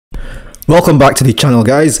Welcome back to the channel,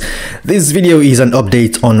 guys. This video is an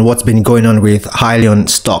update on what's been going on with Hyliion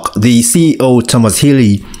stock. The CEO, Thomas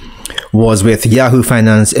Healy, was with Yahoo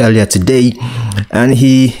Finance earlier today, and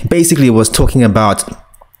he basically was talking about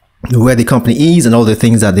where the company is and all the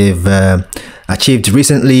things that they've achieved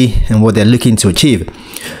recently and what they're looking to achieve.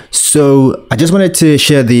 So I just wanted to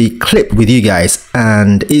share the clip with you guys,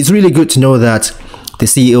 and it's really good to know that the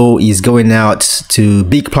CEO is going out to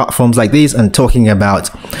big platforms like this and talking about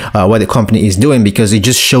what the company is doing, because it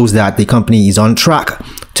just shows that the company is on track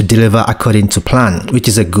to deliver according to plan, which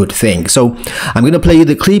is a good thing. So I'm going to play you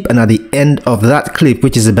the clip, and at the end of that clip,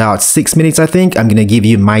 which is about 6 minutes, I think, I'm going to give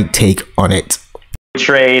you my take on it.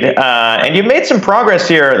 Trade, and you've made some progress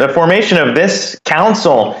here. The formation of this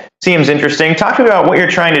council seems interesting. Talk to me about what you're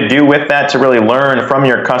trying to do with that to really learn from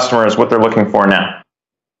your customers what they're looking for now.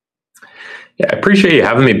 Yeah, I appreciate you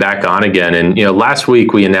having me back on again. And last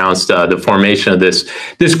week we announced the formation of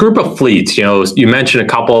this group of fleets. You mentioned a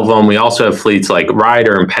couple of them. We also have fleets like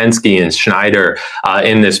Ryder and Penske and Schneider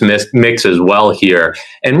in this mix as well here.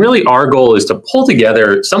 And really, our goal is to pull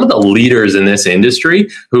together some of the leaders in this industry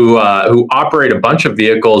who operate a bunch of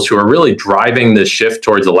vehicles, who are really driving this shift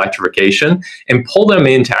towards electrification, and pull them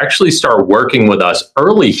in to actually start working with us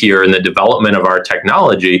early here in the development of our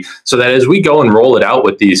technology, so that as we go and roll it out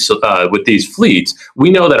with these fleets, we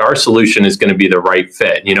know that our solution is going to be the right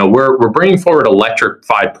fit. We're bringing forward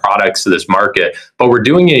electrified products to this market, but we're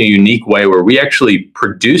doing it in a unique way where we actually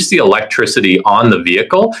produce the electricity on the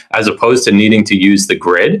vehicle as opposed to needing to use the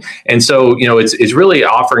grid. And so, it's really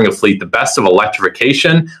offering a fleet the best of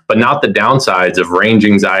electrification, but not the downsides of range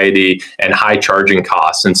anxiety and high charging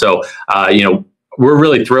costs. And so, we're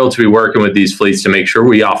really thrilled to be working with these fleets to make sure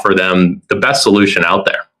we offer them the best solution out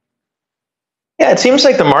there. Yeah, it seems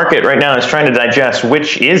like the market right now is trying to digest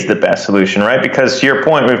which is the best solution, right? Because to your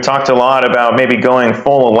point, we've talked a lot about maybe going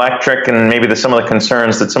full electric and maybe some of the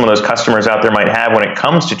concerns that some of those customers out there might have when it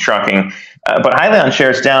comes to trucking. But Hyliion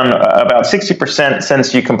shares down about 60%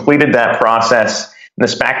 since you completed that process in the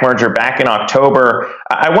SPAC merger back in October.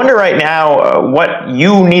 I wonder right now what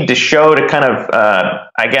you need to show to kind of,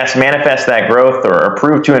 I guess, manifest that growth or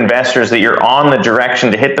prove to investors that you're on the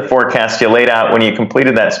direction to hit the forecast you laid out when you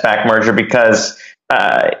completed that SPAC merger. Because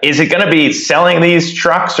is it going to be selling these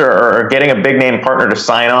trucks or getting a big name partner to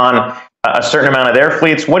sign on a certain amount of their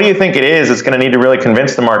fleets? What do you think it is that's going to need to really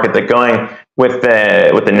convince the market that going with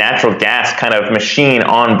the natural gas kind of machine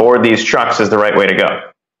on board these trucks is the right way to go?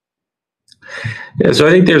 Yeah, so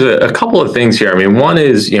I think there's a couple of things here. I mean, one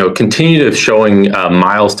is, continue to showing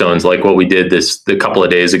milestones like what we did a couple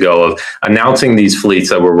of days ago of announcing these fleets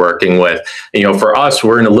that we're working with. For us,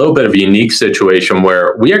 we're in a little bit of a unique situation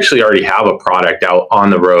where we actually already have a product out on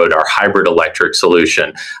the road, our hybrid electric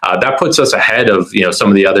solution. That puts us ahead of, some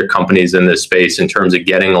of the other companies in this space in terms of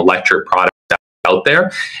getting electric products out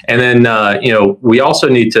there. And then, we also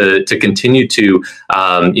need to continue to,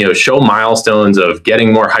 show milestones of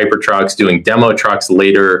getting more Hypertrucks, doing demo trucks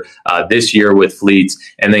later this year with fleets,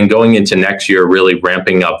 and then going into next year, really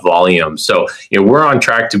ramping up volume. So, we're on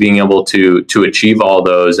track to being able to achieve all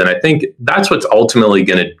those. And I think that's what's ultimately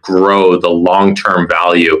going to grow the long-term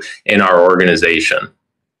value in our organization.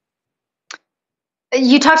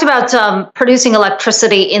 You talked about producing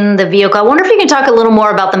electricity in the vehicle. I wonder if you can talk a little more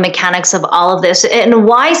about the mechanics of all of this and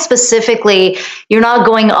why specifically you're not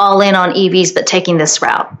going all in on EVs, but taking this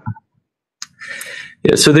route.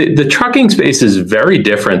 Yeah, so the trucking space is very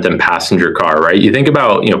different than passenger car, right? You think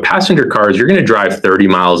about, passenger cars, you're going to drive 30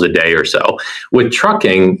 miles a day or so. With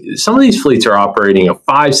trucking, some of these fleets are operating at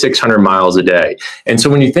 500-600 miles a day. And so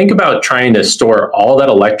when you think about trying to store all that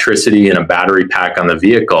electricity in a battery pack on the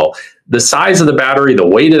vehicle, the size of the battery, the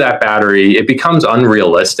weight of that battery, it becomes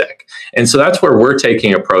unrealistic. And so that's where we're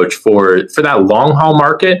taking approach for that long haul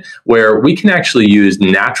market, where we can actually use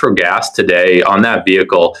natural gas today on that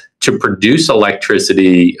vehicle to produce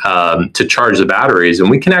electricity to charge the batteries.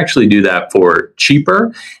 And we can actually do that for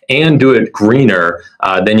cheaper and do it greener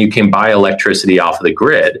than you can buy electricity off of the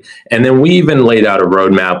grid. And then we even laid out a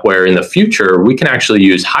roadmap where in the future, we can actually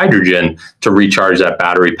use hydrogen to recharge that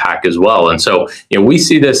battery pack as well. And so, we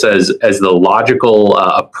see this as the logical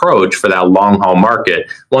approach for that long haul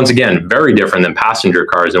market. Once again, very different than passenger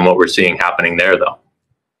cars and what we're seeing happening there, though.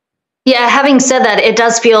 Yeah, having said that, it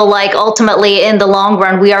does feel like ultimately in the long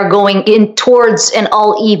run, we are going in towards an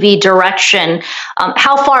all EV direction.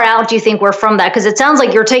 How far out do you think we're from that? Because it sounds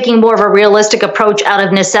like you're taking more of a realistic approach out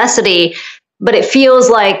of necessity, but it feels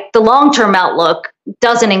like the long-term outlook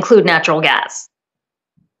doesn't include natural gas.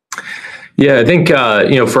 Yeah, I think,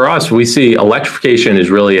 for us, we see electrification is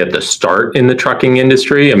really at the start in the trucking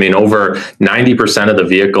industry. I mean, over 90% of the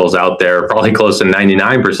vehicles out there, probably close to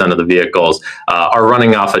 99% of the vehicles are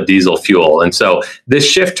running off of diesel fuel. And so this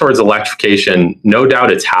shift towards electrification, no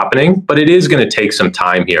doubt it's happening, but it is going to take some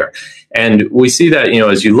time here. And we see that,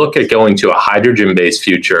 as you look at going to a hydrogen-based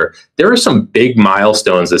future, there are some big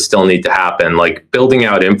milestones that still need to happen, like building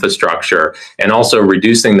out infrastructure and also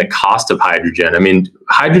reducing the cost of hydrogen. I mean,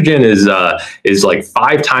 hydrogen is like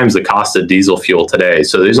 5 times the cost of diesel fuel today.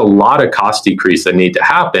 So there's a lot of cost decrease that need to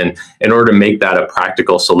happen in order to make that a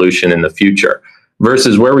practical solution in the future.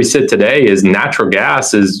 Versus where we sit today is natural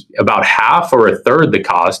gas is about half or a third the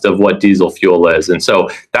cost of what diesel fuel is. And so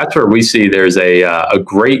that's where we see there's a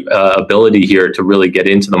great ability here to really get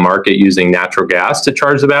into the market using natural gas to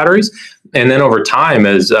charge the batteries. And then over time,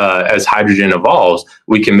 as hydrogen evolves,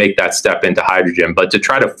 we can make that step into hydrogen. But to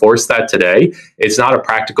try to force that today, it's not a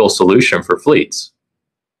practical solution for fleets.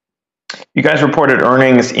 You guys reported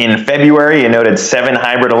earnings in February. You noted 7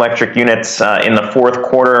 hybrid electric units in the fourth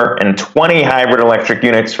quarter and 20 hybrid electric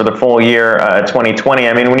units for the full year 2020.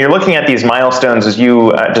 I mean, when you're looking at these milestones as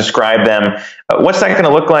you describe them, what's that going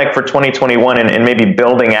to look like for 2021 and maybe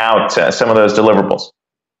building out some of those deliverables?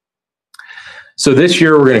 So this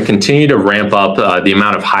year, we're going to continue to ramp up the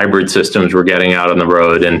amount of hybrid systems we're getting out on the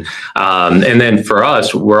road. And then for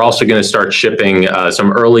us, we're also going to start shipping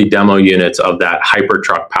some early demo units of that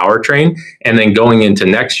Hypertruck powertrain. And then going into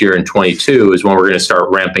next year in 22 is when we're going to start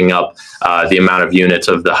ramping up the amount of units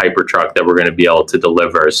of the Hypertruck that we're going to be able to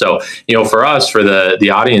deliver. So, for us, for the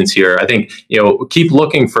audience here, I think, keep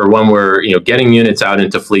looking for when we're, getting units out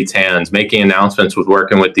into fleets' hands, making announcements with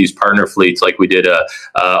working with these partner fleets like we did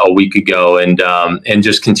a week ago, and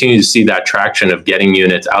just continue to see that traction of getting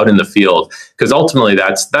units out in the field, because ultimately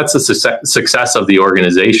that's the success of the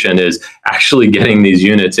organization, is actually getting these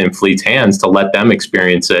units in fleets' hands to let them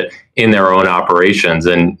experience it in their own operations,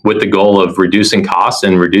 and with the goal of reducing costs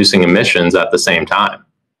and reducing emissions at the same time.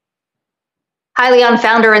 Hyliion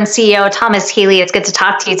founder and CEO Thomas Healy, it's good to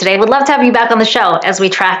talk to you today. Would love to have you back on the show as we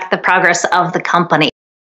track the progress of the company.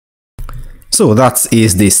 So that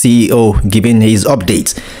is the CEO giving his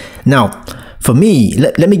updates. Now, for me,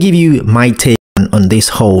 let me give you my take on this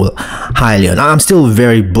whole Hyliion. I'm still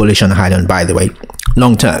very bullish on Hyliion, by the way,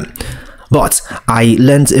 long term. But I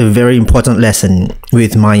learned a very important lesson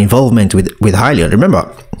with my involvement with Hyliion.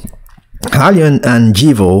 Remember, Hyliion and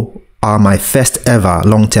Gevo are my first ever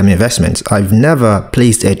long-term investments. I've never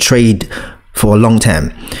placed a trade for a long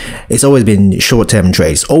term. It's always been short-term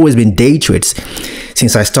trades, always been day trades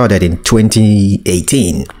since I started in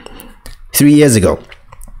 2018, 3 years ago,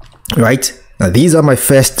 right? Now, these are my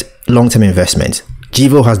first long-term investments.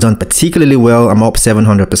 Gevo has done particularly well. I'm up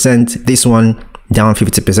 700%. This one down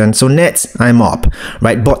 50%. So net, I'm up,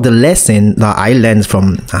 right? But the lesson that I learned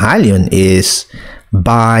from Hyliion is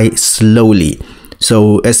buy slowly.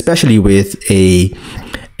 So especially with a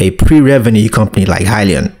pre-revenue company like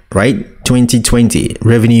Hyliion, right? 2020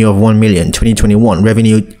 revenue of 1 million, 2021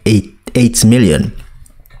 revenue 8 million.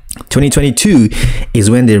 2022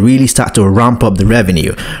 is when they really start to ramp up the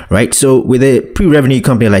revenue, right? So with a pre-revenue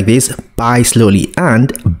company like this, buy slowly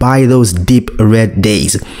and buy those deep red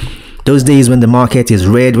days. Those days when the market is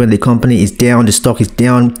red, when the company is down, the stock is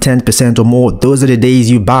down 10% or more, those are the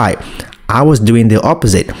days you buy. I was doing the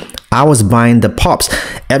opposite. I was buying the pops.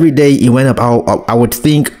 Every day it went up, I would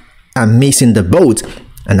think I'm missing the boat,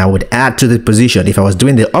 and I would add to the position. If I was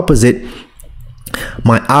doing the opposite,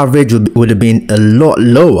 my average would have been a lot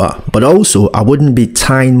lower, but also I wouldn't be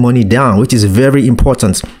tying money down, which is very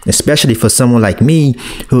important, especially for someone like me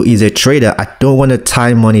who is a trader. I don't want to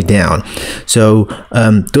tie money down. So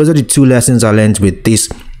those are the two lessons I learned with this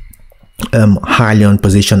Hyliion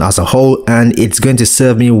position as a whole, and it's going to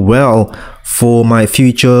serve me well for my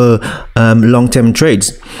future long-term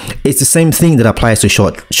trades. It's the same thing that applies to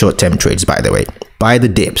short-term trades, by the way. Buy the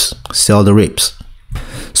dips, sell the rips.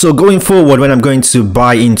 So going forward, when I'm going to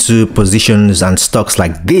buy into positions and stocks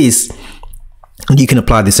like this, you can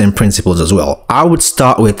apply the same principles as well. I would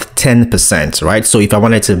start with 10%, right? So if I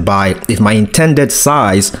wanted to buy, if my intended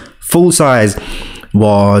size, full size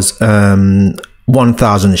was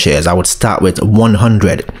 1,000 shares, I would start with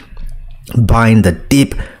 100. Buying the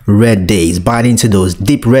deep red days, buying into those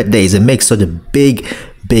deep red days, it makes such a big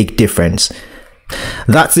difference.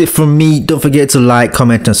 That's it from me. Don't forget to like,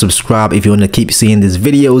 comment, and subscribe if you want to keep seeing these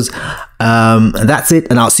videos. That's it,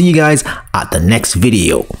 and I'll see you guys at the next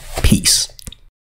video. Peace.